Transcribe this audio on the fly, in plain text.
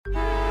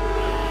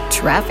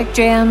Traffic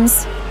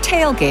jams,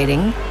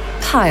 tailgating,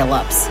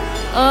 pile-ups.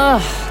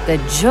 Ugh, the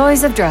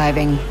joys of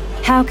driving.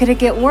 How could it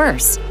get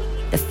worse?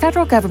 The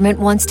federal government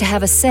wants to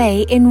have a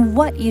say in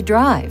what you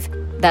drive.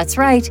 That's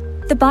right.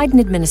 The Biden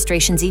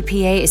administration's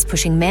EPA is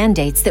pushing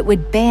mandates that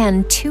would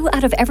ban 2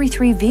 out of every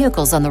 3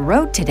 vehicles on the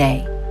road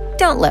today.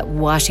 Don't let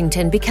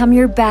Washington become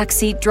your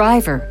backseat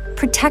driver.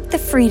 Protect the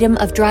freedom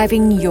of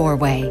driving your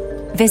way.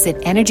 Visit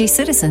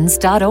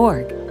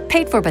EnergyCitizens.org.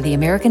 Paid for by the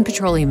American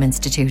Petroleum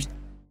Institute.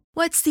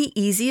 What's the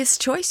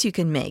easiest choice you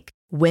can make?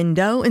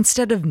 Window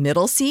instead of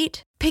middle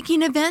seat?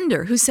 Picking a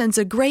vendor who sends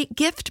a great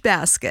gift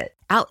basket?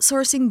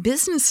 Outsourcing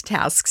business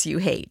tasks you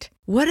hate?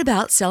 What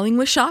about selling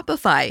with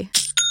Shopify?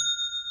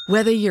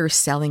 Whether you're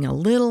selling a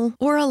little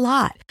or a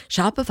lot,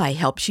 Shopify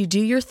helps you do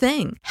your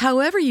thing,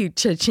 however you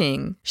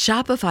cha-ching.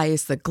 Shopify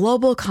is the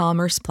global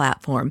commerce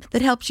platform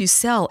that helps you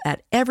sell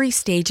at every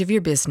stage of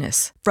your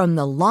business. From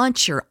the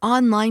launch your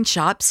online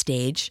shop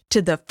stage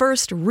to the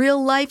first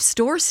real-life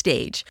store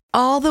stage,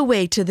 all the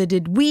way to the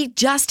did we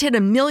just hit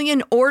 1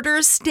 million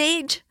orders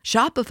stage.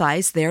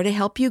 Shopify's there to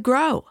help you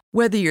grow.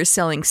 Whether you're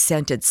selling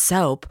scented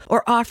soap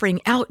or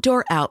offering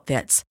outdoor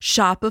outfits,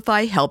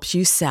 Shopify helps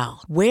you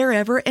sell.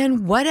 Wherever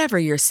and whatever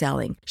you're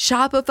selling,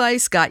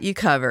 Shopify's got you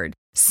covered.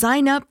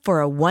 Sign up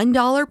for a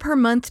 $1 per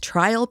month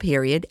trial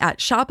period at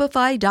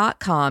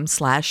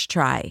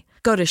shopify.com/try.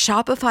 Go to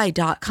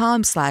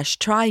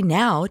shopify.com/try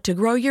now to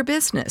grow your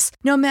business,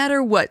 no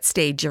matter what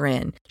stage you're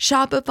in.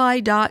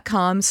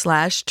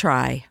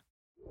 Shopify.com/try.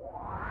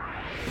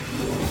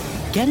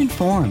 Get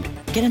informed,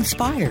 get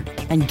inspired,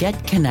 and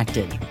get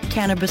connected.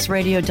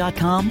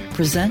 CannabisRadio.com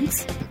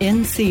presents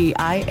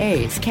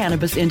NCIA's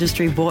Cannabis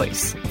Industry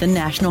Voice. The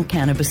National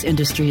Cannabis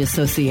Industry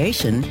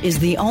Association is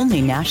the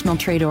only national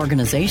trade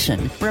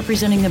organization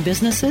representing the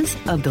businesses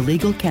of the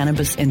legal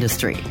cannabis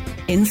industry.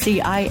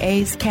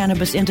 NCIA's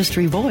Cannabis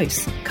Industry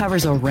Voice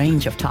covers a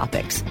range of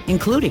topics,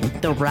 including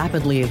the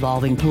rapidly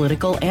evolving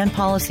political and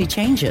policy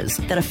changes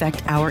that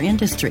affect our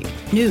industry,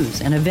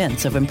 news and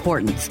events of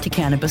importance to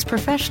cannabis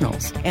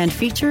professionals, and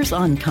features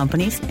on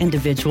companies,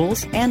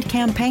 individuals, and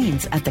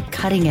campaigns at the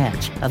cutting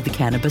edge of the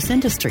cannabis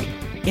industry.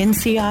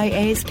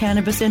 NCIA's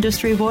Cannabis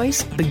Industry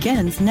Voice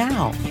begins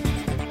now.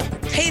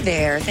 Hey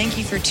there. Thank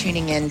you for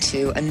tuning in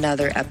to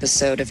another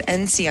episode of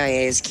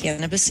NCIA's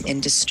Cannabis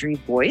Industry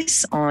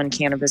Voice on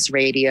Cannabis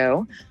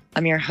Radio.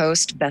 I'm your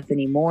host,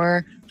 Bethany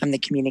Moore. I'm the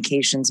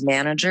Communications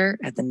Manager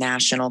at the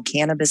National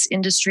Cannabis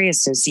Industry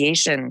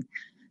Association.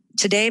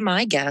 Today,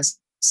 my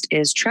guest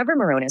is Trevor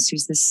Moronis,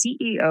 who's the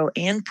CEO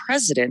and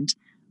President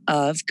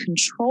of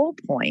Control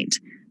Point.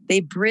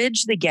 They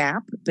bridge the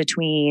gap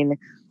between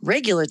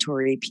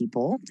regulatory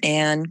people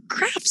and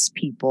crafts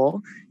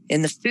people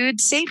in the food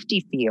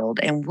safety field.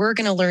 And we're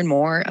going to learn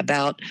more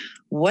about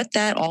what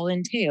that all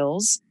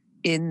entails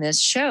in this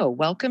show.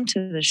 Welcome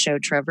to the show,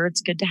 Trevor. It's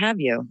good to have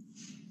you.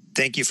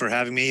 Thank you for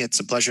having me. It's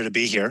a pleasure to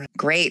be here.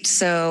 Great.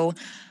 So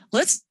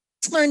let's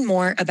learn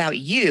more about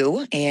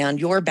you and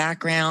your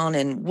background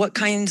and what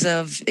kinds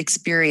of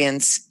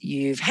experience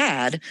you've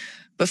had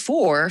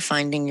before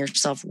finding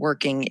yourself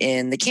working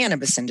in the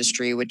cannabis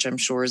industry, which I'm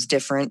sure is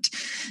different,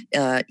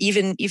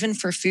 even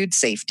for food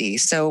safety.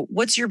 So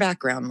what's your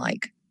background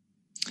like?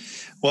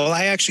 Well,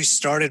 I actually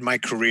started my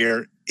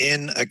career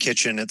in a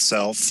kitchen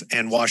itself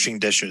and washing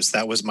dishes.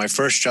 That was my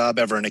first job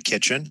ever in a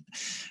kitchen.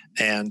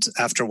 And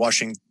after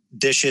washing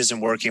dishes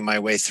and working my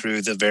way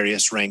through the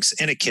various ranks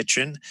in a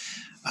kitchen,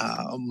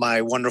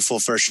 my wonderful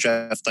first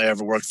chef that I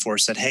ever worked for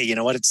said, hey, you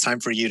know what? It's time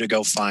for you to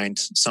go find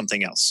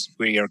something else.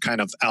 We are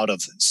kind of out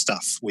of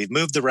stuff. We've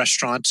moved the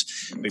restaurant.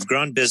 We've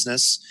grown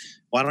business.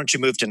 Why don't you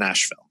move to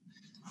Nashville?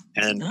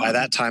 And by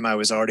that time, I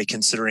was already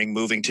considering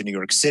moving to New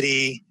York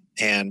City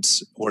and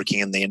working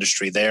in the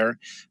industry there.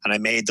 And I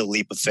made the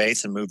leap of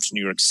faith and moved to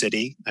New York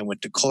City. I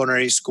went to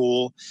culinary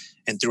school,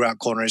 and throughout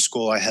culinary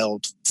school, I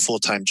held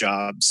full-time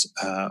jobs.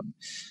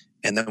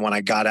 And then when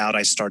I got out,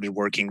 I started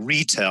working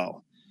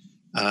retail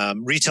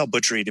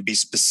butchery to be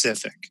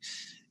specific.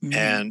 Mm-hmm.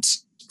 And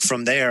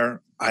from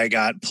there, I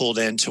got pulled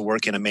in to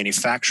work in a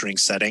manufacturing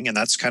setting, and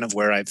that's kind of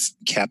where I've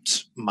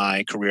kept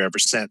my career ever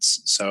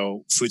since.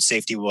 So food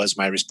safety was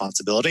my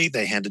responsibility.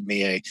 They handed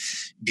me a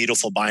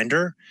beautiful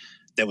binder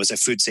that was a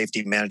food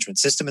safety management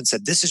system and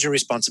said, this is your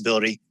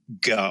responsibility,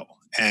 go.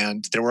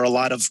 And there were a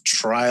lot of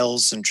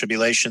trials and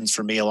tribulations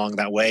for me along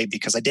that way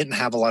because I didn't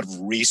have a lot of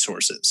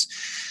resources.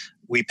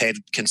 We paid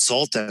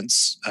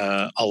consultants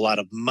a lot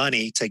of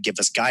money to give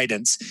us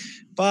guidance,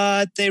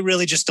 but they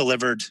really just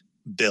delivered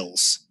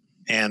bills.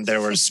 And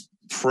there was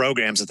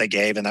programs that they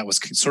gave, and that was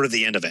sort of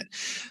the end of it.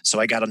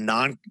 So I got a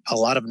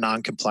lot of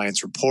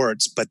non-compliance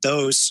reports, but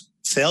those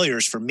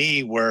failures for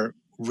me were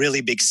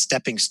really big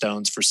stepping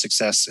stones for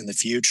success in the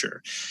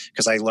future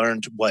because I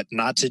learned what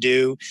not to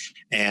do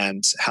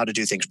and how to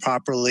do things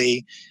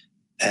properly.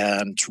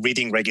 And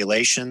reading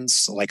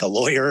regulations like a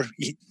lawyer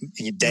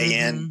day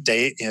in,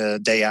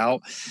 day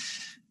out.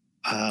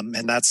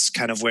 And that's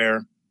kind of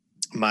where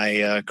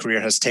my career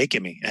has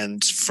taken me.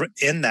 And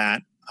in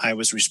that, I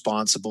was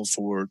responsible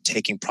for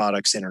taking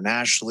products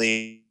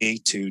internationally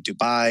to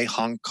Dubai,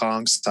 Hong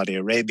Kong, Saudi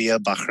Arabia,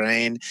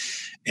 Bahrain,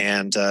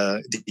 and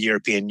the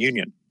European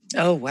Union.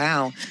 Oh,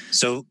 wow.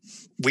 So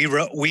we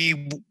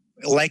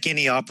like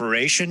any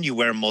operation, you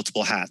wear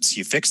multiple hats.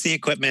 You fix the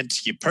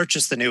equipment, you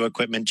purchase the new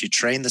equipment, you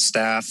train the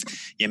staff,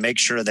 you make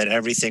sure that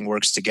everything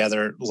works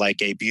together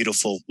like a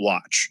beautiful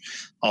watch.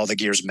 All the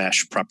gears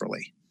mesh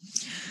properly.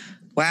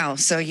 Wow.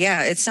 So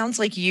yeah, it sounds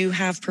like you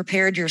have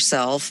prepared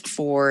yourself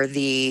for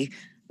the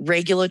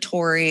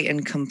regulatory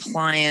and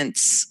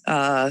compliance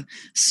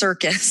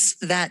circus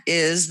that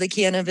is the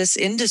cannabis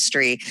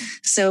industry.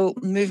 So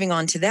moving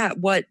on to that,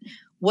 what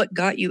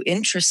got you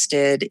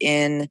interested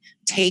in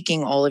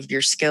taking all of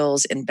your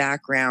skills and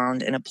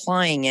background and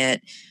applying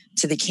it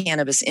to the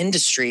cannabis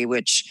industry,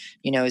 which,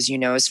 as you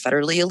know, is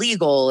federally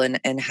illegal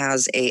and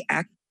has a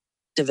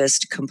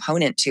activist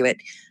component to it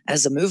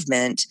as a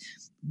movement?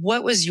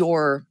 What was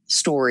your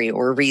story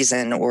or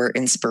reason or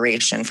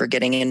inspiration for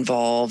getting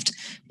involved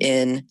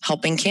in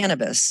helping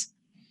cannabis?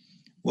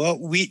 Well,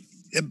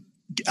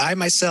 I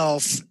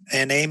myself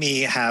and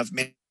Amy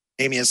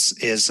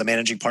is a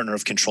managing partner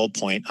of Control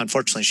Point.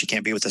 Unfortunately, she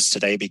can't be with us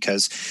today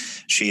because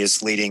she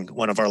is leading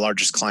one of our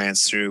largest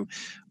clients through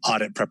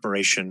audit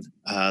preparation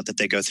that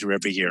they go through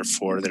every year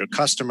for their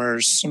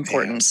customers.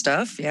 Important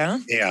stuff, yeah.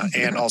 Yeah,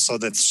 and also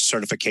the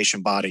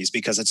certification bodies,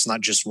 because it's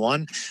not just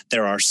one,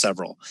 there are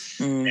several.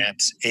 And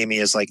Amy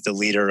is like the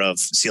leader of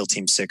SEAL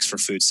Team 6 for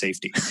food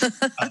safety.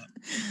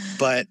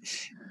 But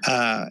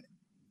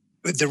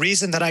the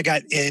reason that I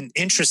got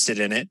interested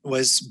in it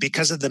was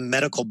because of the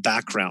medical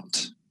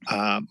background.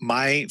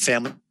 My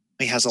family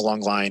has a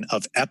long line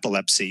of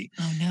epilepsy.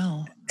 Oh,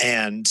 no.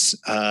 And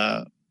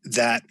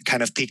that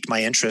kind of piqued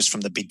my interest from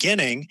the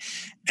beginning.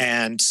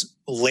 And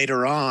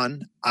later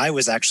on, I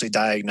was actually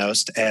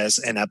diagnosed as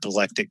an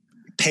epileptic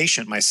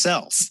patient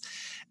myself.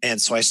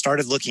 And so I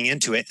started looking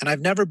into it. And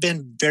I've never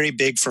been very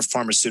big for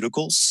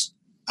pharmaceuticals.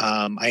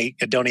 I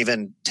don't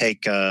even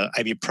take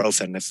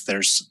ibuprofen if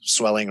there's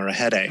swelling or a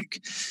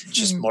headache. It's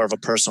just more of a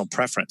personal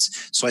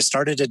preference. So I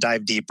started to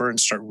dive deeper and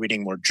start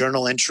reading more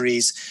journal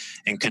entries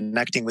and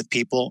connecting with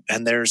people.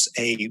 And there's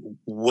a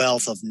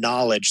wealth of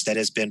knowledge that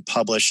has been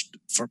published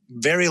for a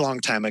very long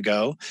time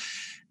ago.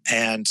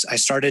 And I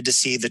started to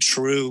see the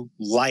true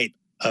light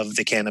of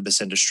the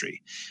cannabis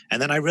industry. And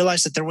then I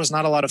realized that there was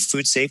not a lot of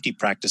food safety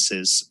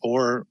practices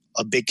or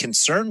a big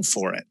concern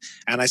for it.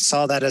 And I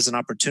saw that as an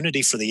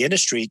opportunity for the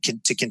industry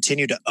to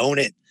continue to own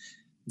it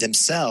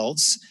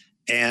themselves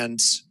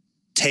and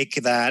take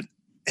that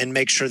and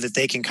make sure that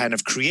they can kind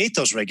of create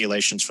those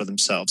regulations for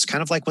themselves,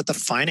 kind of like what the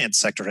finance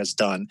sector has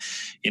done.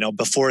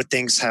 Before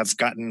things have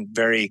gotten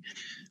very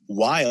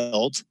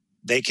wild,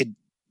 they could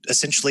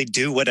essentially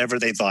do whatever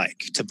they'd like,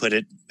 to put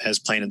it as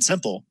plain and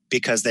simple,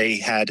 because they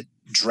had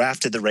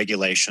drafted the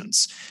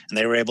regulations and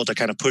they were able to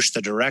kind of push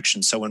the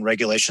direction. So when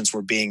regulations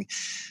were being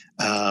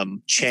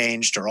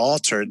changed or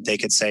altered, they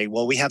could say,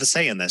 well, we have a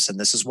say in this and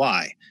this is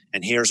why.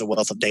 And here's a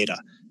wealth of data.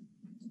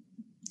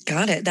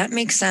 Got it. That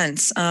makes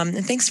sense.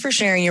 And thanks for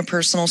sharing your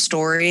personal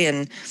story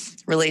and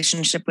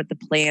relationship with the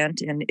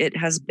plant. And it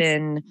has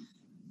been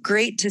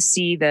great to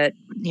see that,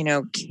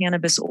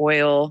 cannabis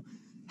oil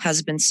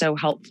has been so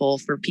helpful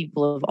for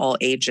people of all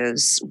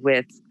ages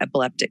with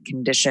epileptic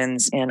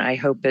conditions. And I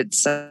hope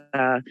it's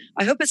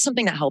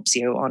something that helps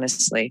you,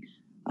 honestly.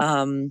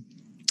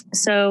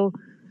 So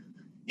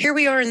here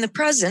we are in the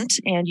present,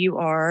 and you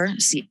are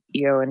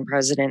CEO and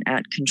president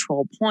at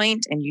Control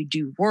Point, and you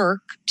do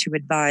work to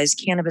advise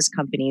cannabis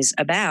companies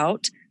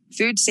about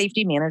food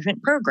safety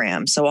management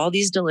programs. So all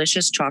these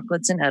delicious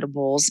chocolates and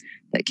edibles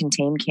that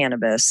contain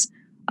cannabis.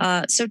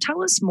 So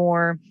tell us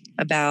more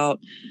about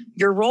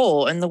your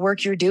role and the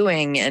work you're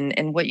doing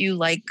and what you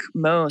like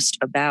most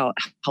about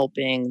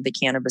helping the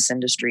cannabis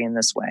industry in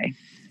this way.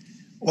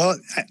 Well,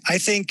 I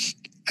think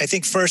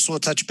first we'll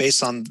touch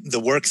base on the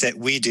work that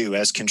we do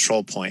as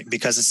Control Point,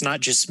 because it's not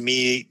just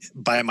me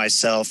by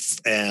myself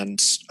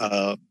and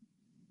a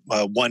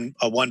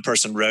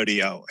one-person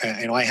rodeo.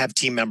 I have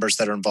team members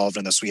that are involved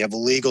in this. We have a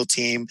legal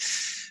team.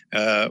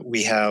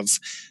 We have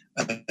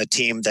a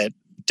team that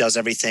does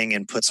everything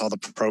and puts all the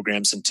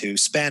programs into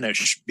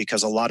Spanish,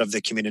 because a lot of the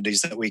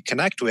communities that we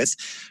connect with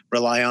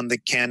rely on the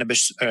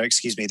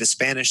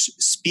Spanish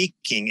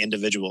speaking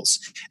individuals.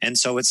 And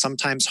so it's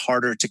sometimes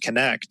harder to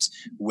connect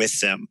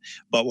with them.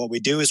 But what we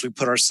do is we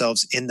put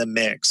ourselves in the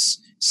mix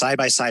side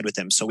by side with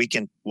them, so we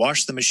can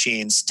wash the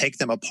machines, take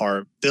them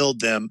apart,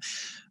 build them.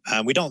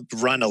 We don't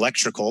run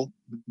electrical,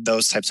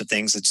 those types of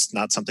things. It's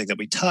not something that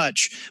we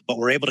touch, but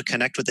we're able to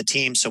connect with the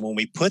team. So when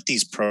we put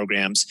these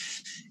programs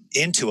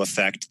into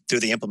effect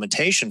through the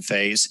implementation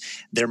phase,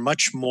 they're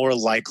much more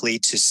likely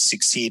to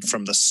succeed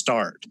from the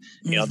start.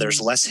 There's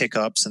less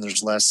hiccups and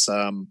there's less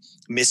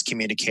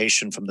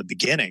miscommunication from the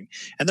beginning,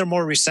 and they're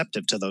more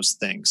receptive to those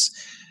things.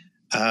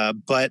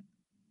 But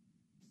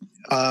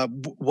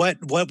what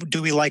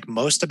do we like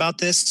most about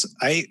this?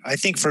 I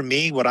think for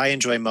me, what I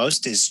enjoy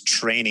most is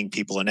training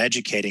people and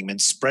educating them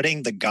and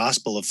spreading the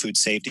gospel of food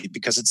safety,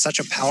 because it's such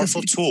a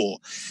powerful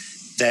tool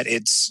that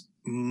it's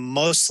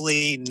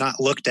mostly not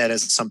looked at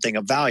as something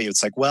of value.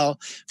 It's like, well,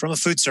 from a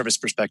food service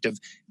perspective,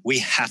 we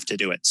have to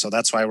do it, so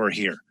that's why we're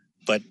here.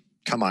 But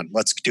come on,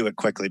 let's do it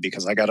quickly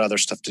because I got other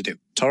stuff to do.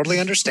 Totally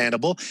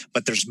understandable,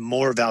 but there's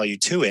more value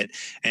to it.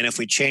 And if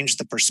we change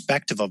the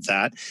perspective of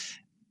that,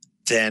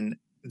 then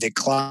the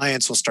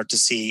clients will start to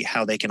see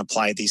how they can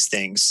apply these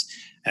things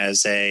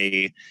as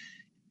a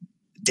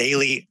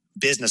daily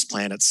business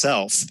plan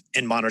itself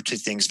and monitor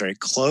things very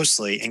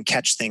closely and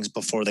catch things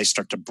before they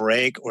start to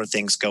break or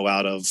things go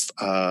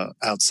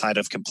outside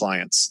of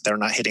compliance. They're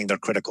not hitting their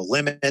critical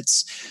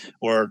limits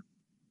or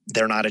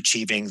they're not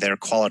achieving their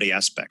quality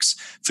aspects.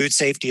 Food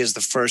safety is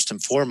the first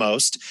and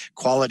foremost.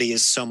 Quality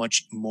is so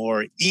much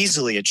more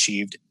easily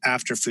achieved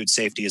after food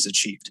safety is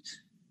achieved.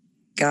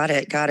 Got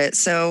it.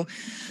 So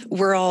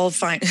we're all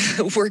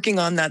working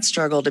on that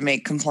struggle to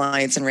make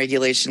compliance and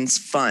regulations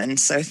fun.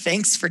 So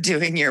thanks for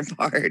doing your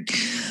part.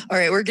 All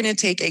right, we're going to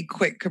take a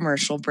quick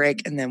commercial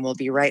break and then we'll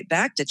be right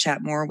back to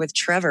chat more with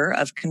Trevor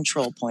of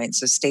Control Point.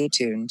 So stay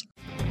tuned.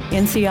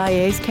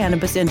 NCIA's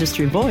Cannabis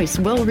Industry Voice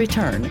will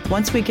return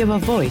once we give a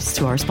voice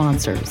to our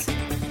sponsors.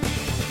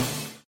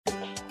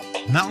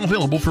 Now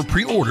available for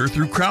pre-order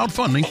through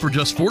crowdfunding for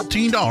just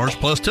 $14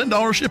 plus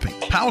 $10 shipping.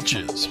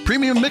 Pouches,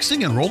 premium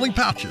mixing and rolling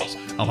pouches,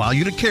 allow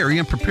you to carry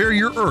and prepare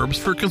your herbs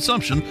for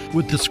consumption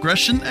with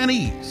discretion and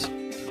ease.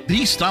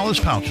 These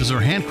stylish pouches are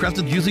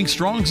handcrafted using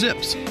strong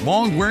zips,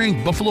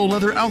 long-wearing buffalo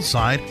leather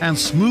outside, and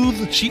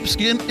smooth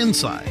sheepskin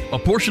inside. A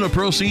portion of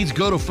proceeds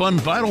go to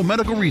fund vital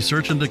medical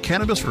research into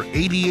cannabis for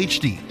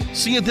ADHD.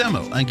 See a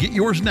demo and get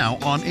yours now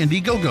on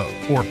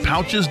Indiegogo or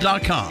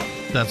pouches.com.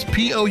 That's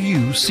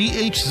POUCHZ.com.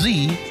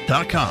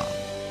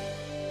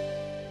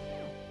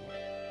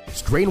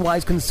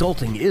 Strainwise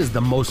Consulting is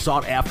the most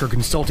sought-after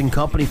consulting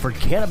company for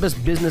cannabis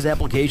business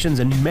applications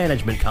and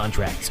management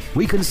contracts.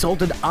 We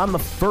consulted on the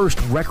first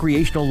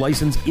recreational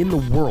license in the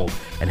world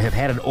and have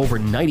had an over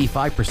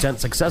 95%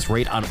 success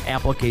rate on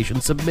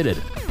applications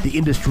submitted. The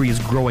industry is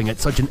growing at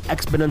such an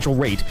exponential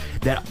rate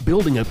that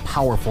building a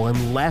powerful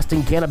and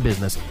lasting cannabis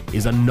business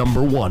is a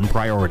number one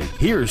priority.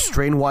 Here's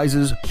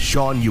Strainwise's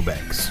Sean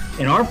Eubanks.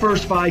 In our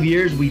first 5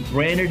 years, we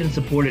branded and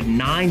supported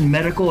 9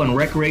 medical and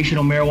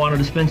recreational marijuana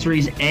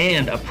dispensaries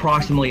and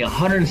approximately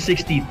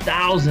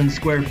 160,000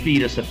 square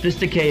feet of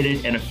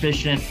sophisticated and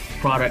efficient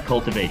product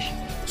cultivation.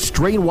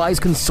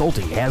 Strainwise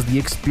Consulting has the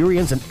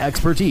experience and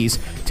expertise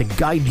to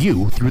guide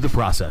you through the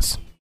process.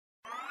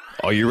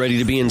 Are you ready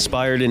to be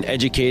inspired and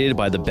educated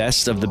by the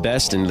best of the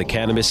best in the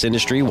cannabis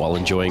industry while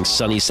enjoying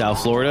sunny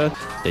South Florida?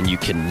 Then you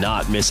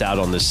cannot miss out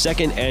on the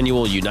second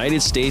annual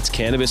United States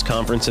Cannabis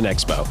Conference and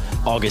Expo,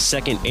 August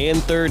 2nd and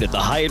 3rd at the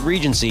Hyatt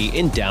Regency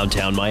in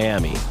downtown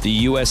Miami.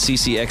 The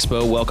USCC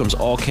Expo welcomes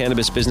all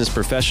cannabis business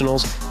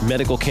professionals,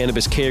 medical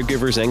cannabis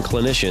caregivers and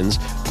clinicians,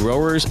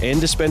 growers,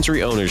 and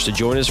dispensary owners to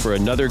join us for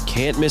another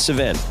can't-miss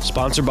event,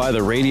 sponsored by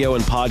the radio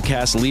and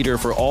podcast leader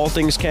for all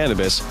things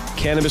cannabis,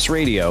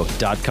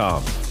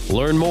 CannabisRadio.com.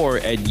 Learn more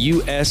at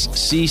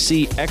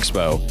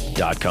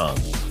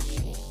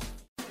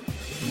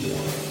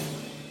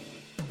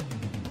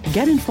usccexpo.com.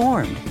 Get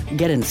informed,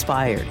 get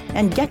inspired,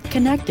 and get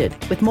connected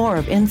with more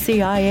of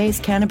NCIA's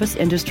Cannabis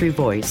Industry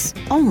Voice,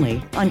 only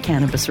on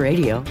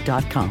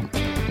CannabisRadio.com.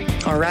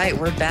 All right,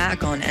 we're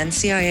back on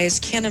NCIA's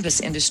Cannabis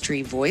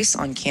Industry Voice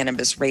on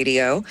Cannabis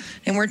Radio,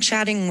 and we're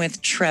chatting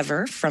with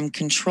Trevor from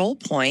Control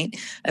Point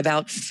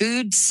about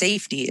food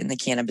safety in the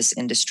cannabis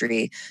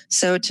industry.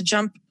 So to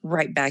jump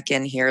right back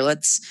in here,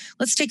 let's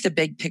take the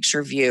big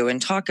picture view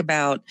and talk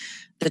about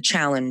the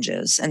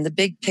challenges and the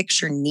big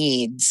picture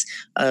needs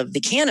of the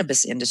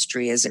cannabis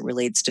industry as it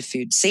relates to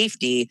food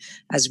safety.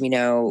 As we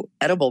know,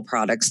 edible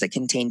products that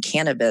contain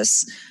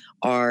cannabis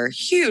are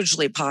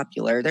hugely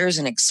popular. There's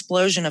an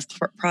explosion of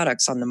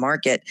products on the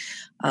market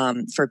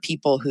for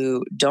people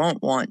who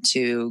don't want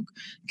to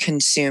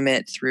consume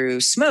it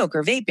through smoke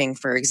or vaping,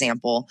 for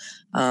example.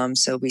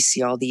 So we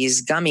see all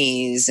these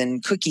gummies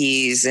and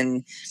cookies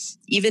and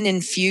even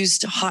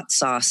infused hot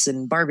sauce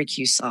and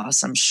barbecue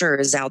sauce, I'm sure,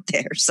 is out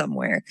there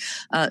somewhere.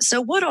 So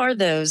what are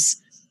those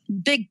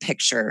big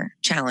picture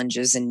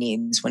challenges and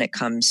needs when it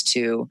comes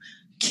to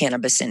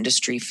cannabis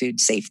industry food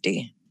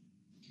safety?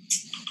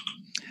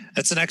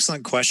 That's an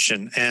excellent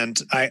question.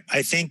 And I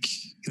think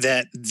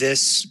that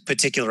this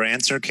particular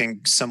answer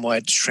can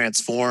somewhat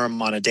transform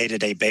on a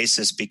day-to-day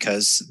basis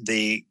because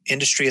the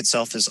industry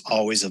itself is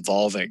always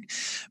evolving.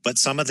 But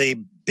some of the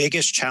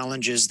biggest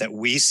challenges that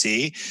we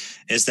see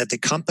is that the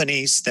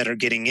companies that are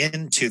getting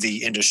into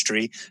the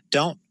industry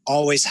don't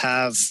always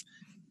have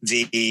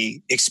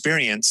the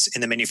experience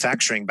in the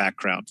manufacturing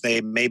background.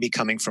 They may be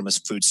coming from a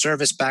food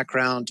service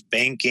background,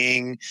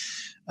 banking,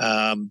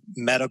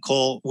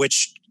 medical,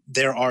 which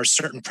there are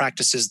certain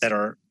practices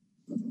that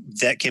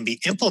can be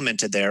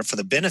implemented there for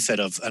the benefit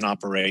of an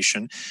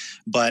operation,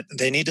 but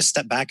they need to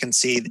step back and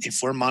see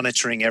if we're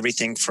monitoring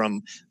everything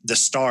from the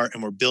start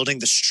and we're building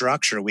the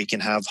structure, we can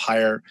have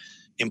higher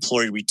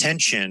employee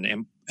retention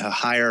and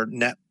higher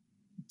net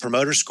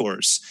promoter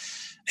scores.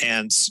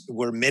 And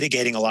we're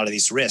mitigating a lot of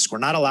these risks. We're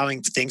not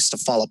allowing things to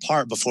fall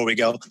apart before we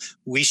go,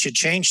 we should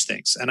change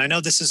things. And I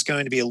know this is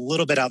going to be a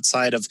little bit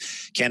outside of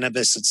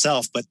cannabis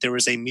itself, but there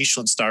was a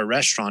Michelin star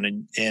restaurant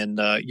in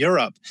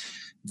Europe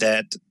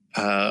that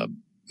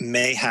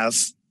may have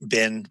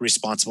been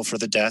responsible for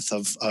the death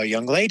of a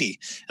young lady.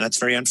 And that's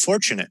very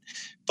unfortunate.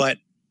 But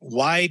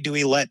why do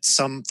we let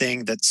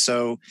something that's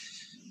so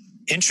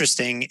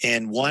interesting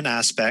in one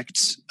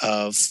aspect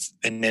of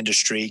an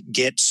industry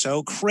get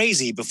so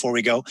crazy before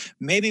we go,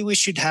 maybe we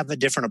should have a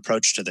different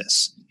approach to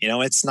this?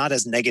 It's not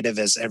as negative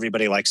as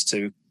everybody likes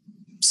to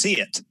see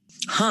it.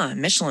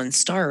 Michelin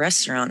star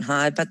restaurant,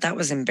 I bet that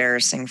was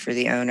embarrassing for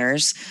the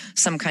owners.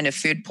 Some kind of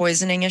food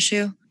poisoning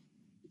issue?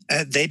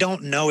 They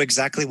don't know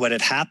exactly what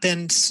had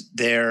happened.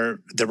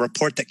 The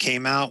report that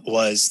came out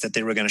was that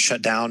they were going to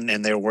shut down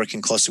and they were working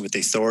closely with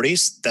the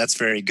authorities. That's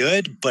very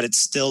good, but it's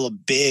still a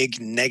big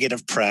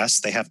negative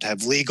press. They have to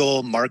have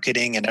legal,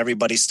 marketing, and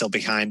everybody's still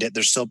behind it.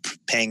 They're still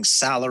paying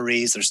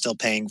salaries. They're still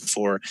paying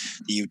for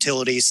the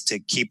utilities to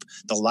keep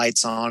the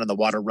lights on and the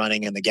water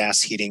running and the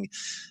gas heating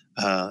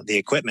the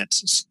equipment.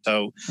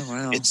 So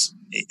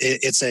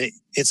it's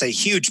a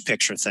huge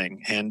picture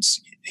thing. And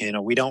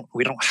we don't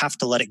have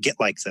to let it get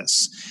like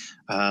this.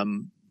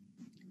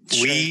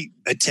 We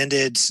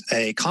attended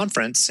a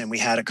conference and we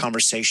had a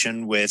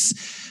conversation with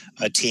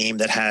a team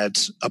that had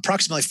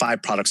approximately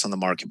 5 products on the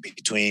market,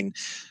 between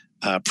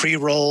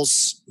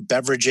pre-rolls,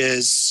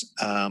 beverages,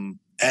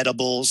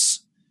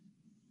 edibles,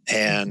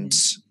 and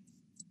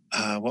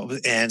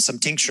and some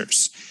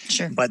tinctures.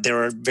 Sure. But there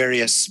were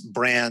various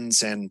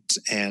brands and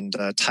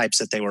types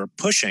that they were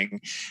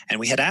pushing. And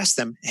we had asked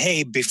them,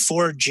 hey,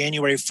 before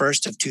January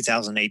 1st of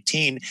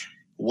 2018,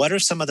 what are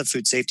some of the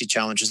food safety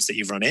challenges that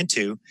you've run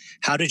into?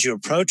 How did you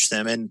approach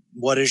them? And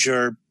what is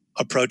your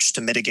approach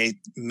to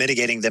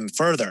mitigating them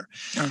further?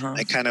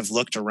 I kind of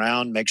looked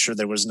around, make sure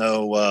there was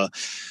no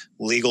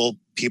legal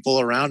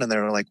people around. And they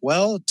were like,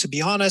 well, to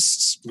be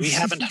honest, we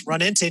haven't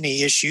run into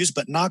any issues,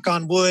 but knock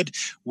on wood,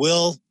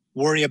 we'll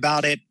worry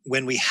about it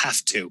when we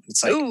have to.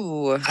 It's like,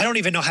 ooh. I don't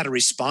even know how to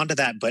respond to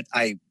that, but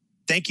I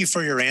thank you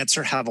for your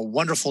answer. Have a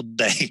wonderful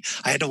day.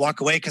 I had to walk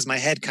away because my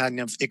head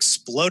kind of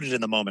exploded in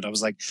the moment. I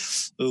was like,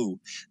 ooh,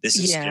 this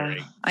is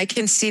scary. I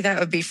can see that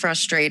would be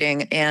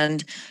frustrating.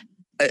 And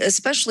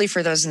especially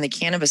for those in the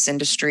cannabis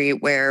industry,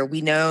 where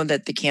we know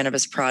that the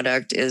cannabis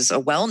product is a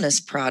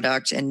wellness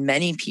product and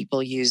many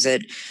people use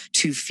it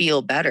to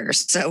feel better.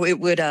 So it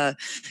would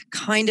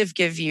kind of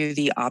give you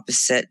the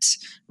opposite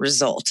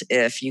result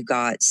if you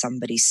got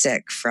somebody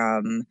sick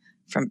from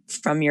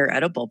your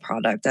edible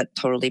product. That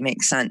totally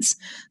makes sense.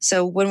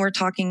 So when we're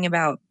talking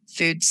about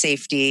food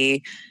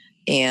safety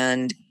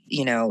and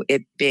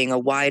it being a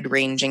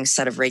wide-ranging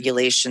set of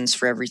regulations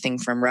for everything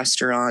from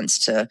restaurants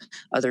to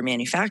other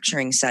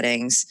manufacturing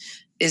settings,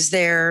 is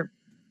there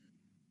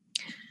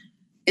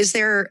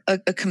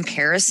a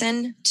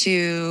comparison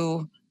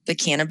to the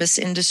cannabis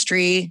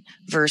industry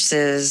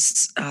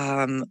versus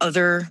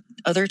other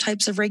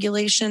types of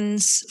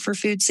regulations for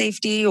food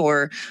safety,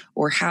 or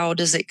how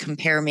does it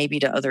compare maybe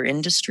to other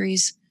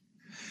industries?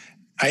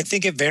 I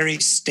think it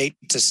varies state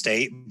to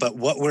state, but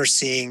what we're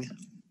seeing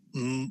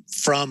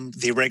from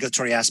the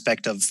regulatory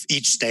aspect of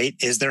each state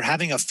is they're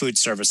having a food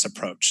service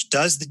approach.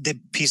 Does the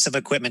piece of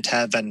equipment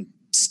have a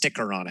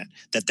sticker on it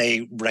that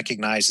they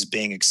recognize as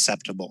being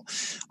acceptable?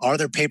 Are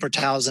there paper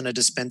towels in a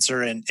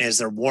dispenser, and is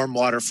there warm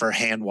water for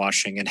hand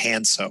washing and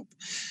hand soap?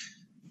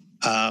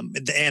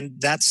 And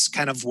that's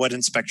kind of what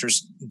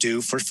inspectors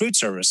do for food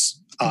service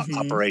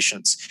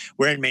operations.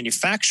 Where in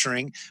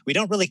manufacturing, we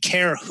don't really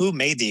care who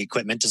made the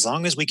equipment as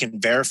long as we can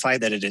verify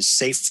that it is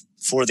safe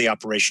for the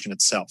operation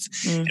itself.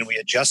 And we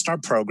adjust our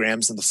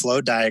programs and the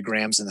flow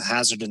diagrams and the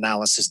hazard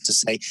analysis to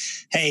say,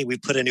 hey, we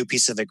put a new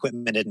piece of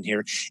equipment in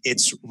here.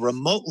 It's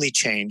remotely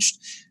changed,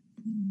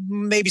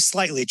 maybe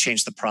slightly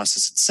changed the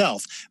process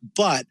itself,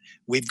 but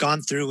we've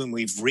gone through and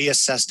we've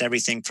reassessed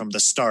everything from the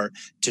start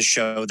to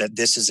show that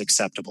this is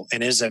acceptable.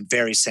 And it is a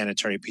very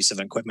sanitary piece of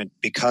equipment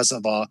because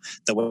of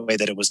the way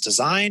that it was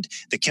designed,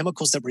 the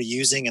chemicals that we're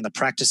using, and the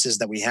practices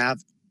that we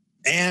have.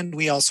 And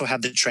we also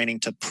have the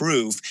training to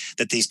prove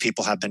that these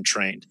people have been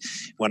trained.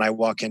 When I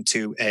walk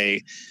into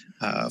a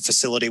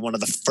facility, one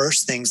of the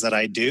first things that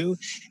I do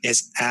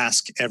is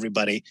ask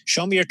everybody,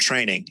 show me your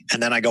training.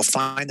 And then I go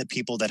find the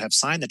people that have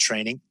signed the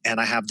training and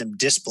I have them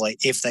display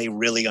if they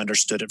really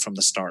understood it from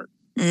the start.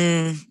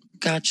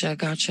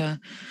 Gotcha.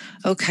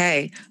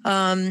 Okay.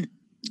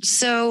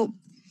 So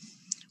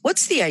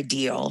what's the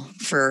ideal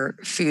for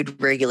food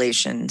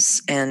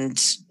regulations,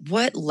 and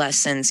what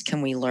lessons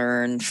can we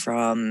learn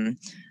from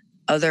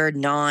other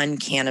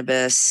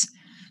non-cannabis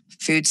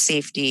food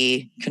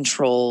safety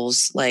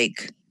controls,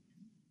 like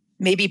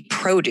maybe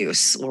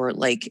produce, or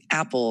like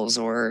apples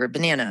or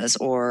bananas,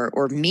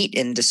 or meat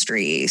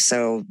industry?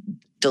 So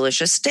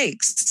delicious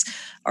steaks.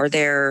 Are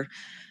there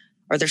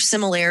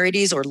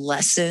similarities or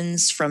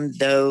lessons from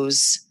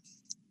those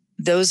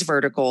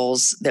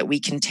verticals that we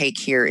can take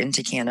here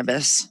into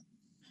cannabis?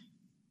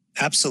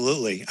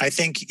 Absolutely. I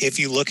think if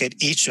you look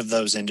at each of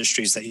those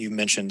industries that you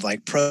mentioned,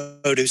 like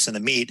produce and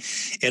the meat,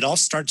 it all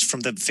starts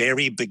from the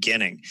very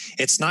beginning.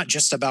 It's not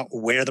just about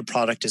where the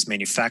product is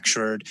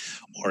manufactured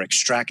or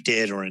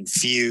extracted or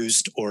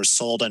infused or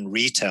sold in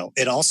retail.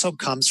 It also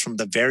comes from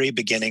the very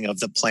beginning of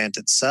the plant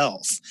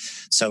itself.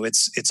 So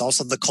it's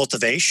also the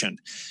cultivation.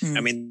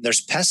 I mean,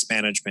 there's pest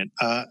management.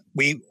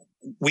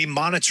 We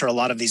monitor a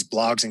lot of these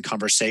blogs and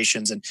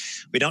conversations, and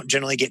we don't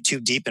generally get too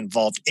deep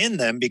involved in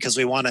them because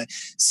we want to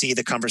see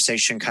the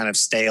conversation kind of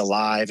stay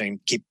alive and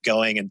keep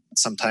going. And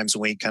sometimes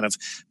when we kind of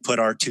put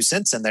our 2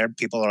 cents in there,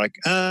 people are like,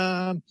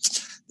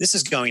 this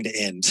is going to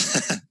end.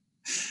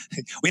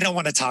 We don't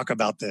want to talk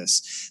about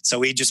this. So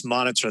we just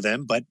monitor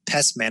them. But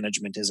pest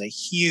management is a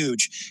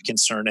huge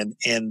concern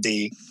in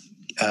the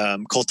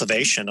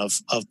cultivation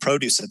of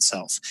produce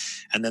itself.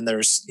 And then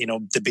there's,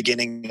 the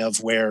beginning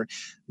of where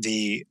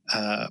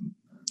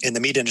in the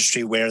meat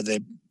industry where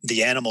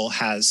the animal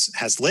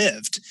has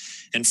lived.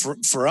 And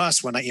for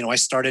us, when I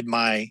started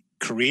my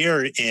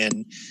career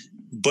in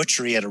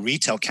butchery at a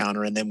retail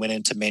counter and then went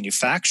into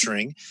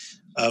manufacturing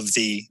of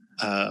the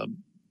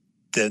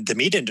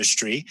meat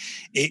industry,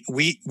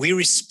 we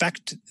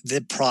respect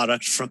the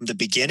product from the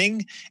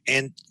beginning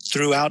and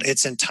throughout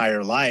its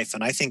entire life.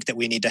 And I think that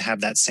we need to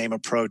have that same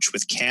approach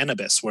with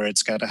cannabis, where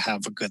it's got to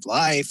have a good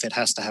life. It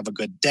has to have a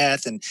good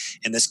death. And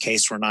in this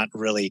case, we're not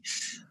really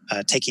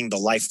taking the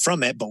life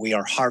from it, but we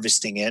are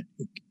harvesting it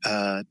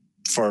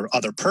for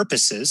other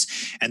purposes.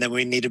 And then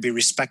we need to be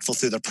respectful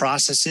through the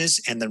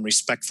processes, and then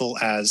respectful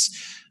as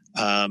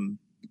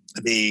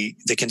the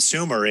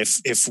consumer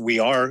if we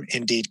are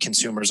indeed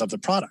consumers of the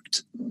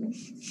product.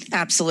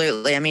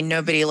 Absolutely. I mean,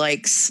 nobody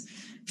likes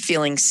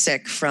feeling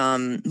sick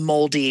from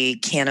moldy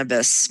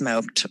cannabis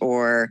smoked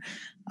or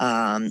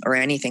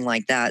anything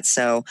like that.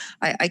 So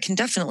I can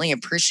definitely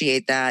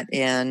appreciate that.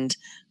 And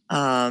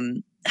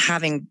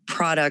having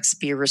products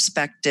be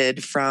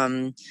respected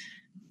from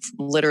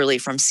literally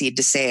from seed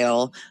to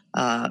sale,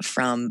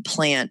 from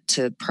plant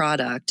to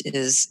product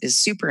is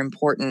super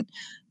important.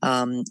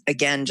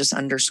 Again, just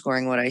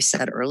underscoring what I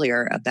said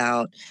earlier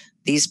about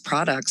these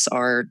products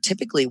are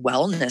typically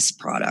wellness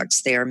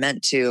products. They are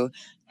meant to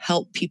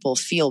help people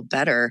feel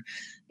better.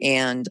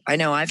 And I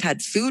know I've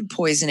had food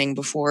poisoning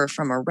before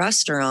from a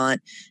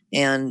restaurant,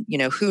 and,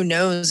 who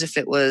knows if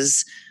it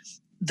was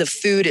the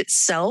food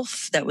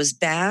itself that was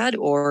bad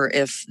or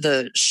if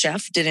the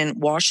chef didn't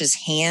wash his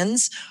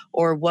hands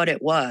or what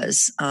it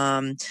was.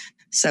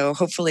 So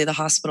hopefully the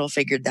hospital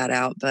figured that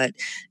out, but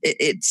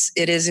it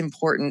is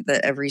important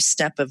that every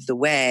step of the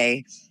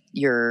way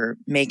you're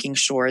making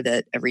sure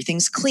that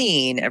everything's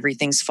clean,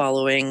 everything's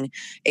following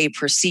a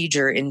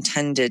procedure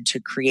intended to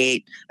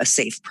create a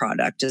safe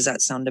product. Does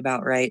that sound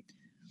about right?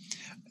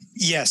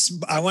 Yes.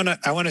 I want to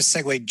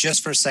segue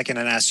just for a second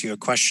and ask you a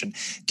question.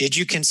 Did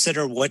you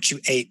consider what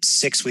you ate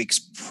 6 weeks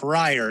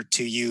prior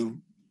to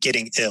you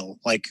getting ill,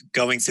 like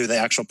going through the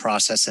actual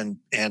process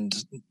and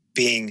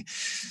being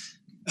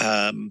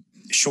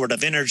short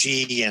of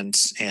energy and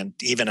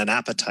even an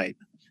appetite?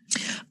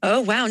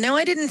 Oh, wow. No,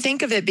 I didn't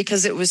think of it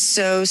because it was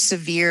so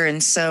severe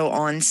and so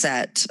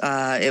onset.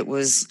 It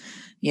was,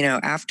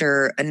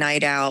 after a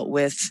night out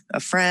with a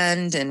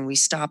friend, and we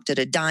stopped at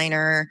a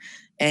diner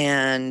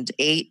and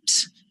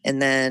ate.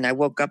 And then I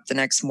woke up the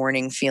next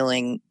morning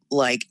feeling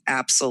like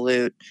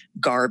absolute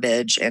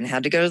garbage and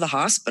had to go to the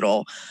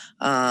hospital.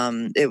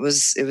 It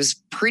was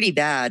pretty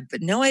bad.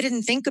 But no, I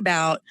didn't think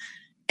about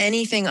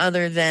anything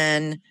other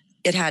than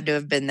it had to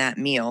have been that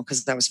meal,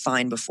 because that was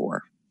fine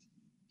before.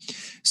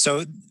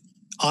 So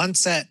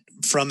onset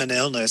from an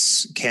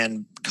illness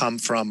can come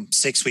from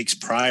 6 weeks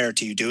prior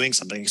to you doing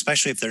something,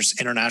 especially if there's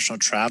international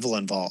travel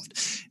involved.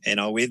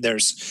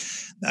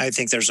 I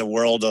think there's a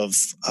world of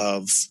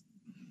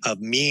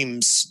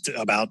memes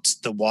about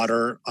the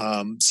water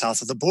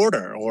south of the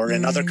border or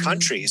in other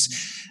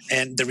countries.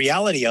 And the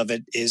reality of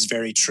it is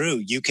very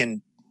true. You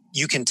can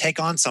take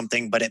on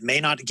something, but it may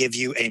not give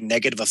you a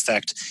negative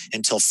effect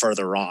until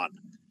further on.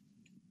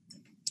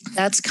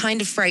 That's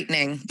kind of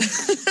frightening.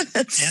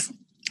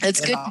 It's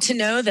good to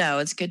know, though.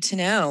 It's good to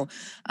know.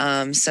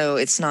 So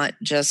it's not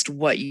just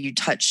what you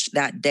touched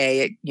that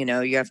day.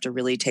 You have to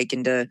really take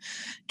into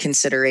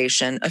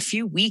consideration a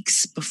few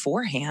weeks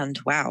beforehand.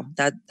 Wow,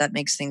 that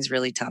makes things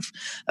really tough.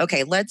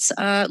 Okay, let's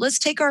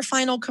take our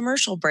final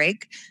commercial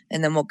break,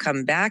 and then we'll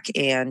come back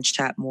and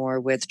chat more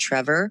with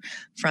Trevor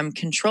from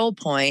Control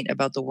Point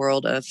about the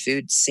world of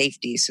food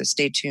safety. So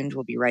stay tuned.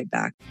 We'll be right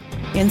back.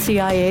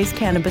 NCIA's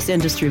Cannabis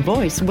Industry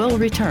Voice will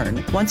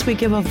return once we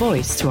give a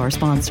voice to our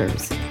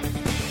sponsors.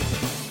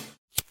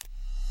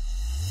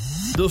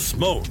 The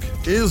smoke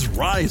is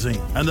rising,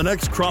 and the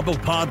next crop of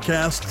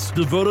podcasts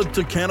devoted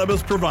to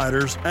cannabis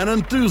providers and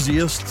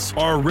enthusiasts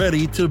are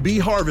ready to be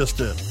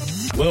harvested.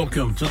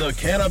 Welcome to the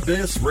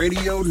Cannabis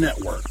Radio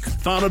Network,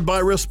 founded by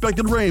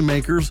respected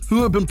rainmakers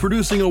who have been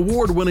producing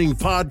award-winning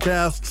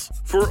podcasts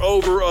for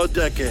over a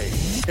decade.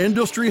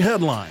 Industry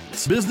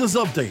headlines, business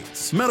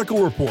updates,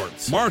 medical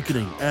reports,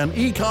 marketing, and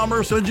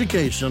e-commerce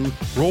education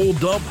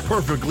rolled up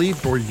perfectly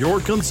for your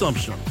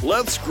consumption.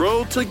 Let's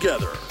grow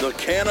together. The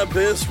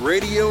Cannabis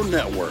Radio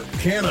Network.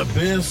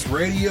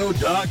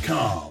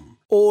 CannabisRadio.com.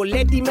 Oh,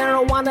 let the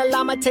marijuana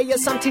llama tell you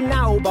something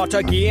now about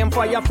a game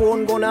for your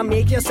phone gonna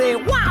make you say,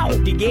 wow!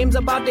 The game's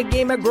about the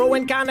game of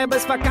growing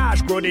cannabis for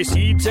cash. Grow the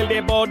seed, sell the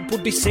bud,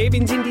 put the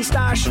savings in the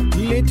stash.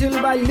 Little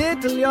by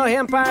little, your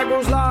empire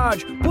grows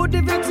large. Put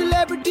the big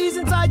celebrities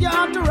inside your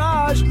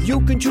entourage.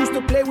 You can choose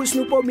to play with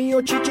Snoop or me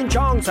or Cheech and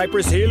Chong.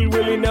 Cypress Hill,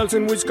 Willie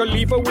Nelson, Wiz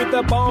Khalifa with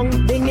a bong.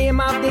 The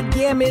name of the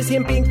game is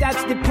Hemp Inc.,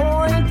 that's the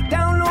point.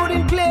 Download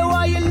and play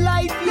while you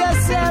light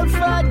yourself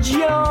a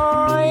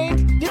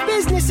joint. The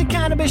business of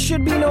cannabis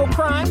should be no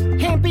crime.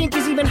 Hemp Inc.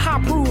 is even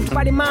hot-proofed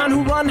by the man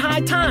who run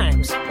High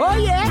Times. Oh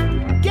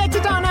yeah? Get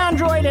it on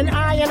Android and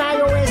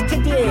iOS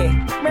today.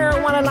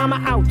 Marijuana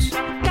llama out.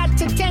 Got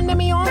to tend to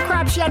me own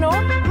crops, you know.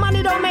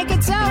 Money don't make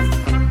itself.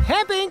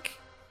 Hemp Inc.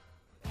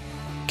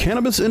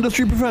 Cannabis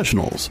industry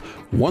professionals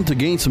want to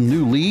gain some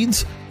new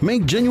leads,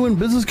 make genuine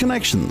business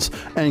connections,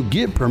 and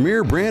get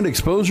premier brand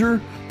exposure?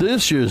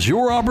 This is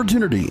your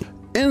opportunity.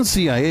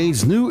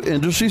 NCIA's new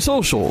industry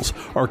socials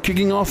are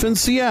kicking off in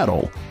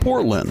Seattle,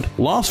 Portland,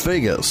 Las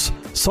Vegas,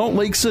 Salt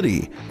Lake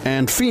City,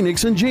 and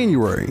Phoenix in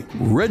January.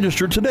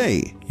 Register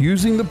today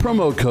using the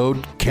promo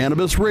code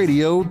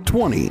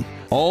CannabisRadio20,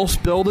 all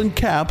spelled in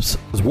caps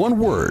as one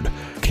word,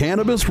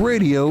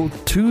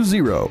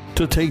 CannabisRadio20,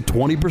 to take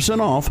 20%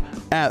 off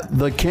at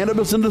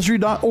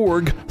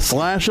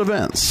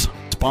thecannabisindustry.org/events.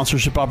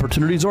 Sponsorship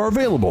opportunities are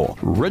available.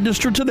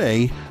 Register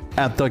today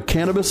at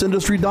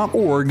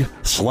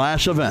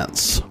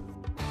thecannabisindustry.org/events.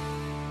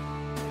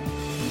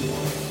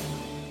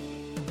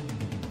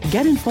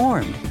 Get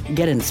informed,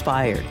 get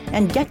inspired,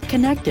 and get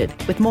connected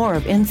with more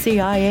of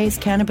NCIA's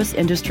Cannabis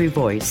Industry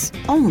Voice,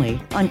 only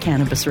on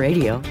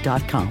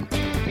CannabisRadio.com.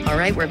 All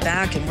right, we're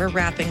back, and we're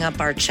wrapping up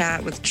our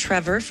chat with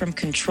Trevor from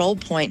Control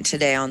Point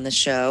today on the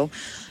show.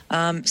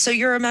 So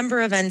you're a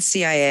member of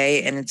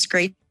NCIA, and it's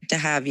great to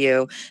have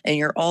you. And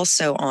you're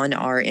also on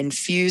our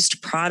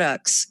Infused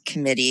Products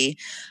Committee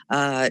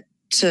to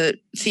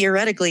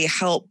theoretically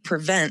help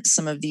prevent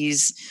some of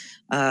these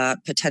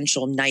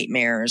potential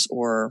nightmares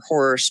or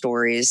horror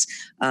stories.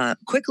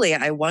 Quickly,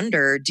 I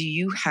wonder, do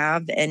you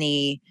have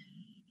any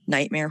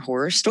nightmare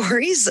horror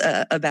stories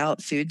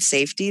about food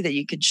safety that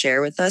you could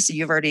share with us?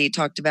 You've already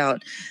talked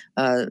about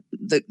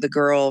the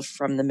girl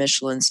from the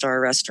Michelin star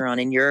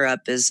restaurant in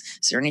Europe. Is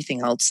there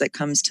anything else that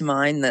comes to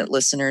mind that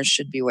listeners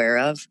should be aware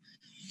of?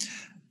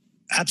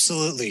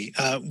 Absolutely.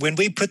 When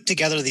we put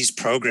together these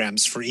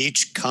programs for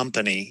each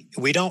company,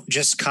 we don't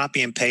just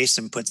copy and paste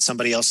and put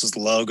somebody else's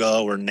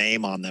logo or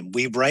name on them.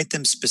 We write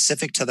them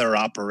specific to their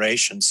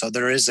operation. So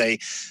there is a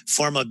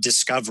form of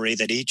discovery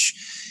that each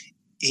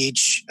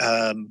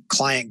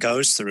client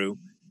goes through,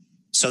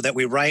 so that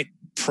we write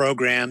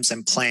programs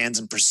and plans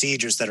and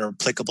procedures that are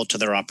applicable to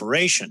their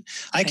operation.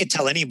 I could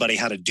tell anybody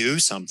how to do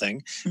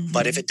something,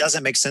 but if it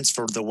doesn't make sense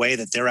for the way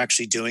that they're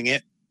actually doing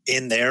it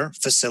in their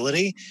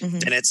facility,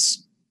 then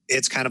it's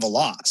kind of a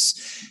loss.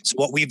 So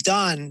what we've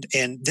done,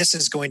 and this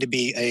is going to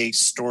be a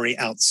story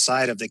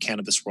outside of the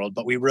cannabis world,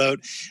 but we wrote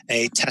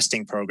a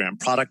testing program,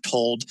 product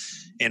hold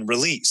and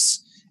release,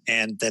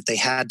 and that they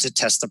had to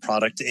test the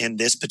product in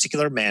this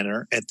particular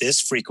manner, at this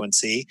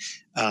frequency,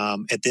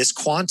 at this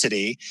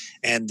quantity,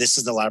 and this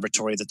is the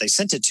laboratory that they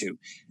sent it to.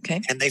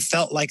 Okay. And they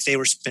felt like they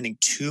were spending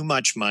too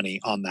much money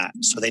on that,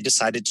 so they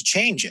decided to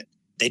change it.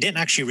 They didn't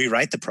actually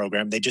rewrite the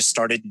program. They just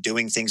started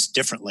doing things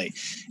differently.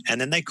 And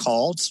then they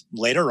called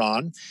later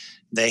on.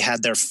 They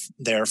had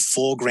their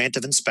full grant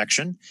of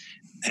inspection,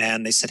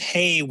 and they said,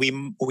 hey,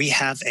 we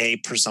have a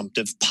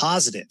presumptive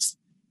positive.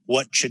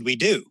 What should we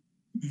do?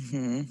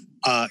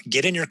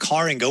 Get in your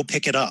car and go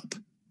pick it up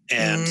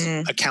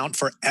and account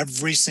for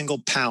every single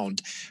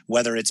pound,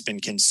 whether it's been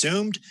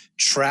consumed,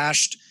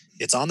 trashed,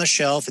 it's on the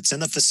shelf, it's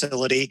in the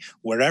facility,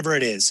 wherever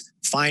it is,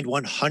 find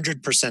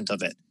 100%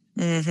 of it.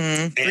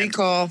 And,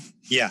 recall.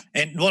 Yeah.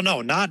 And well,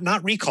 no,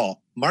 not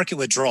recall, market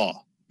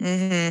withdrawal.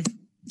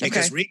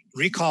 Because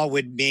recall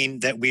would mean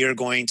that we are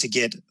going to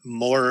get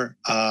more,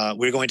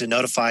 we're going to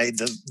notify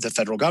the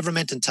federal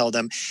government and tell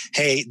them,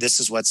 hey, this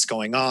is what's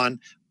going on.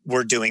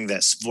 We're doing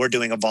this. We're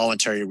doing a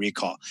voluntary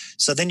recall.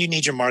 So then you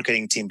need your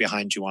marketing team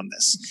behind you on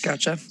this.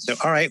 Gotcha. So,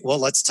 all right, well,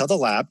 let's tell the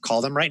lab,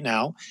 call them right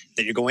now,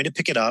 that you're going to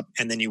pick it up,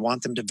 and then you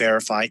want them to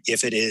verify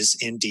if it is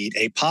indeed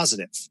a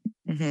positive.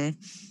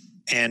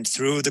 And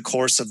through the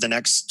course of the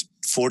next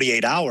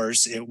 48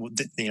 hours,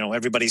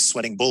 everybody's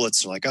sweating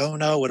bullets. They're like, oh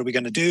no, what are we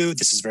going to do?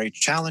 This is very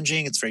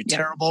challenging. It's very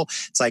terrible.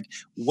 It's like,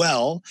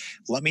 well,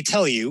 let me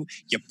tell you,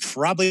 you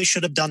probably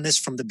should have done this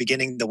from the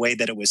beginning, the way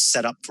that it was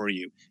set up for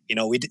you.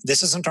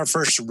 This isn't our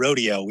first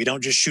rodeo. We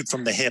don't just shoot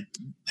from the hip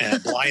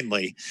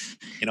blindly.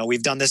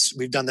 We've done this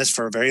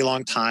for a very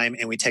long time,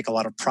 and we take a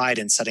lot of pride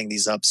in setting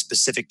these up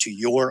specific to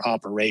your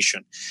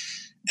operation.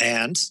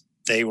 And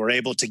they were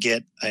able to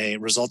get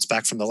results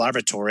back from the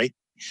laboratory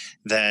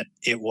that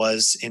it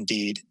was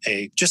indeed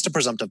just a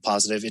presumptive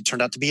positive. It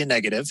turned out to be a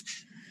negative,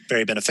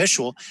 very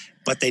beneficial,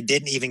 but they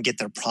didn't even get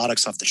their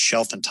products off the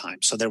shelf in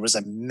time. So there was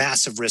a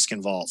massive risk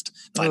involved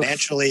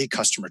financially,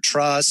 customer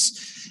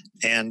trust,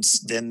 and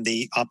then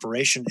the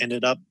operation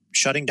ended up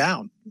shutting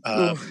down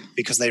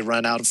because they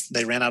ran out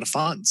of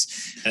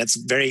funds. And it's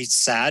very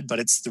sad, but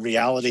it's the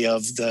reality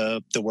of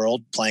the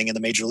world playing in the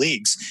major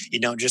leagues. You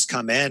don't just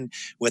come in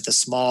with a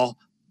small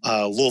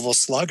Louisville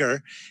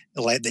Slugger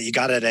that you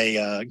got at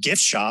a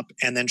gift shop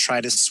and then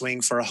try to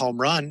swing for a home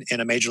run in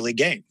a major league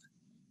game.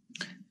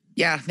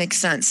 Yeah, makes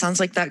sense.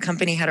 Sounds like that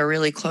company had a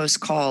really close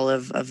call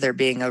of there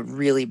being a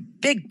really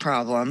big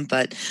problem.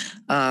 But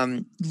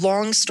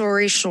long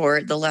story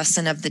short, the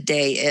lesson of the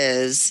day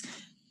is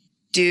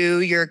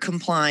do your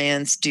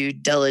compliance due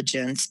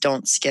diligence.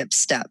 Don't skip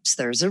steps.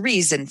 There's a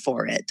reason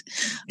for it.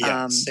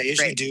 Yeah, say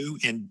as you do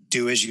and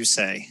do as you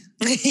say.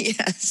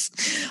 Yes.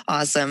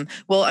 Awesome.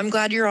 Well, I'm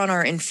glad you're on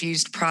our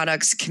Infused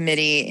Products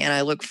Committee, and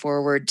I look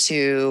forward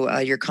to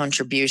your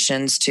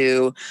contributions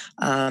to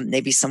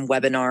maybe some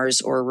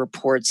webinars or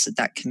reports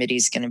that committee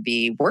is going to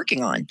be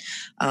working on,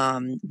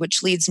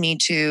 which leads me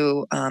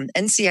to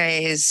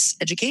NCIA's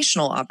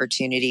educational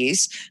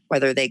opportunities,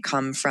 whether they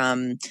come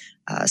from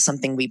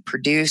something we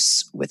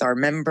produce with our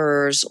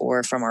members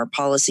or from our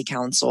policy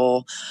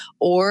council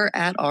or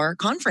at our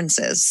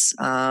conferences,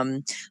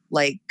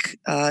 like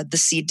the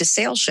Seed to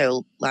Sale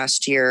show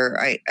last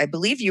year. I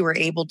believe you were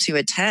able to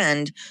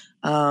attend.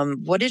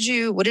 What did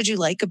you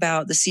like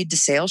about the Seed to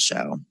Sale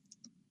show?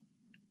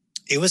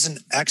 It was an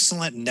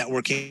excellent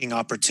networking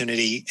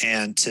opportunity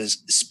and to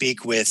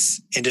speak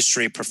with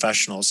industry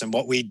professionals. And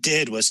what we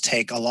did was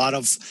take a lot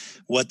of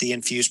what the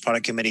Infused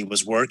Product Committee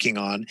was working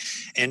on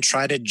and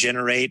try to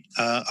generate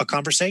a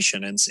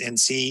conversation and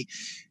see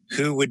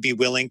who would be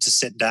willing to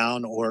sit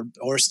down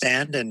or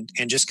stand and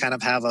just kind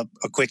of have a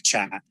quick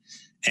chat.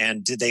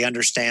 And did they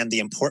understand the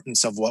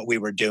importance of what we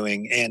were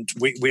doing? And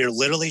we're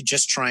literally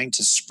just trying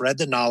to spread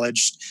the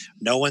knowledge.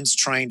 No one's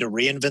trying to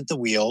reinvent the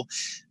wheel.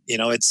 You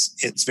know,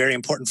 it's very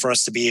important for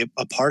us to be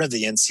a part of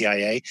the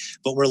NCIA,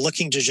 but we're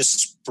looking to just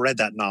spread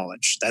that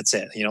knowledge. That's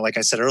it. You know, like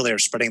I said earlier,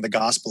 spreading the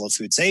gospel of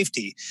food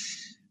safety.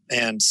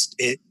 And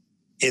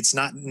it's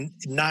not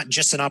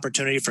just an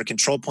opportunity for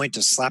Control Point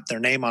to slap their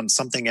name on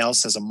something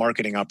else as a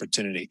marketing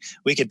opportunity.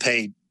 We could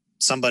pay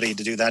somebody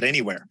to do that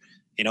anywhere.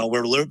 You know,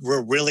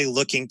 we're really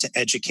looking to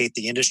educate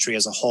the industry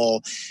as a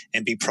whole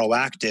and be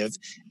proactive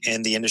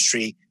in the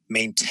industry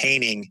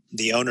maintaining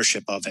the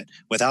ownership of it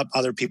without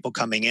other people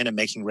coming in and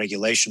making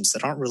regulations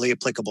that aren't really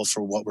applicable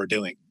for what we're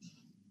doing.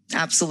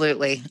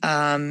 Absolutely.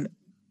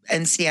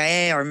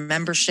 NCIA, our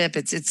membership,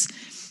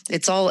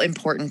 it's all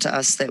important to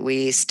us that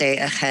we stay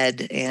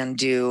ahead and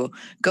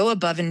go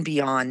above and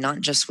beyond,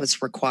 not just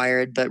what's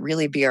required, but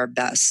really be our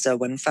best. So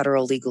when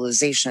federal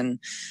legalization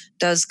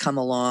does come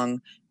along,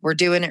 we're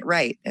doing it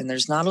right, and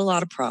there's not a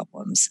lot of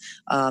problems.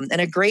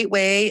 And a great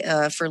way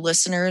for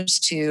listeners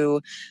to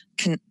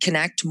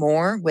connect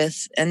more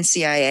with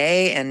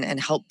NCIA and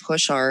help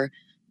push our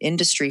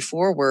industry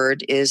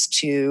forward is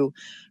to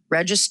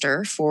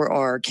register for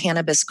our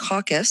Cannabis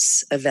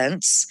Caucus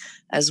events,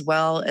 as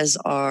well as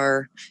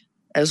the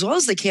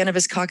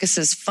Cannabis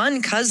Caucus's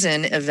fun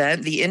cousin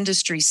event, the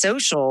Industry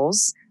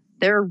Socials.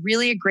 They're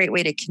really a great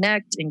way to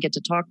connect and get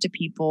to talk to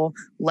people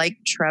like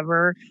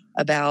Trevor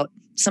about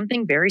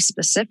something very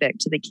specific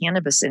to the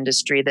cannabis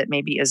industry that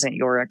maybe isn't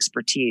your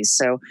expertise.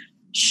 So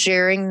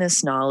sharing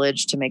this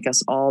knowledge to make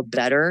us all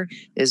better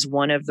is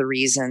one of the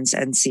reasons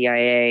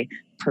NCIA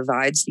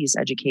provides these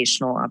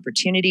educational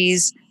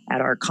opportunities at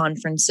our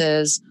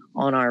conferences,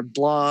 on our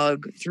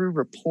blog, through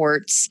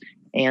reports,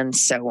 and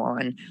so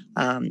on.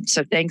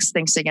 So thanks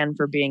again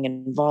for being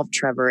involved,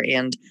 Trevor.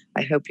 And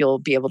I hope you'll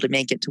be able to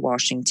make it to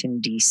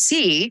Washington,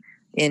 D.C.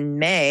 in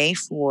May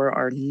for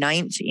our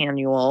 9th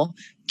annual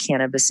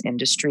Cannabis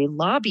Industry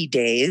Lobby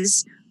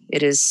Days.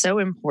 It is so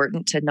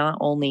important to not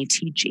only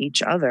teach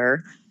each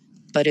other,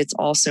 but it's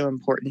also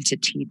important to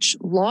teach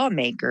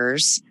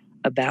lawmakers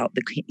about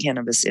the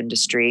cannabis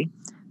industry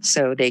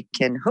so they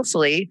can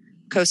hopefully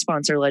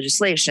co-sponsor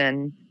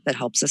legislation that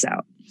helps us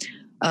out.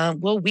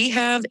 Well, we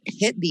have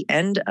hit the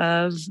end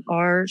of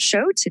our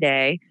show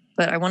today,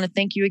 but I want to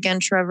thank you again,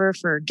 Trevor,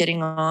 for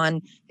getting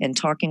on and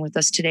talking with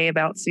us today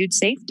about food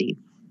safety.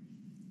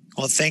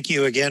 Well, thank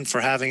you again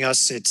for having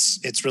us.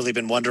 It's really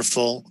been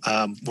wonderful.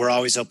 We're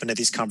always open to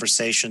these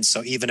conversations.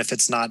 So even if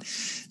it's not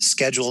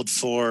scheduled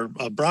for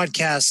a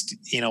broadcast,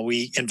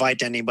 we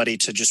invite anybody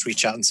to just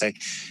reach out and say,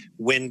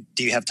 when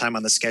do you have time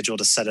on the schedule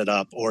to set it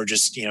up? Or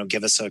just,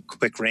 give us a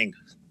quick ring.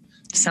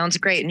 Sounds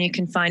great. And you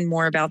can find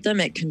more about them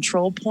at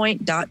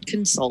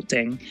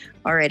controlpoint.consulting.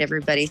 All right,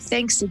 everybody.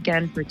 Thanks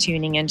again for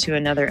tuning into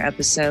another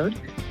episode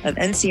of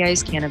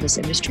NCI's Cannabis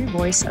Industry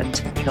Voice.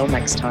 Until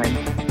next time.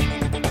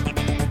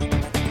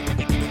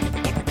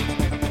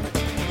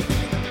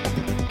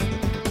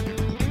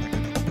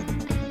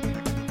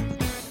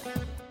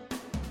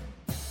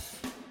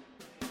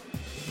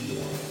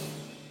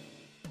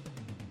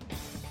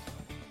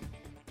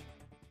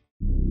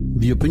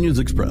 The opinions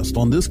expressed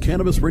on this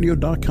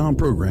CannabisRadio.com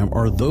program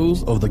are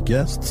those of the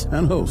guests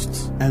and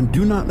hosts and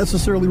do not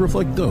necessarily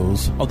reflect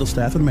those of the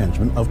staff and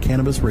management of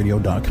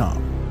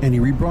CannabisRadio.com. Any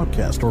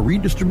rebroadcast or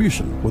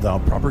redistribution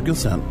without proper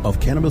consent of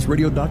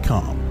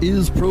CannabisRadio.com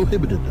is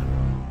prohibited.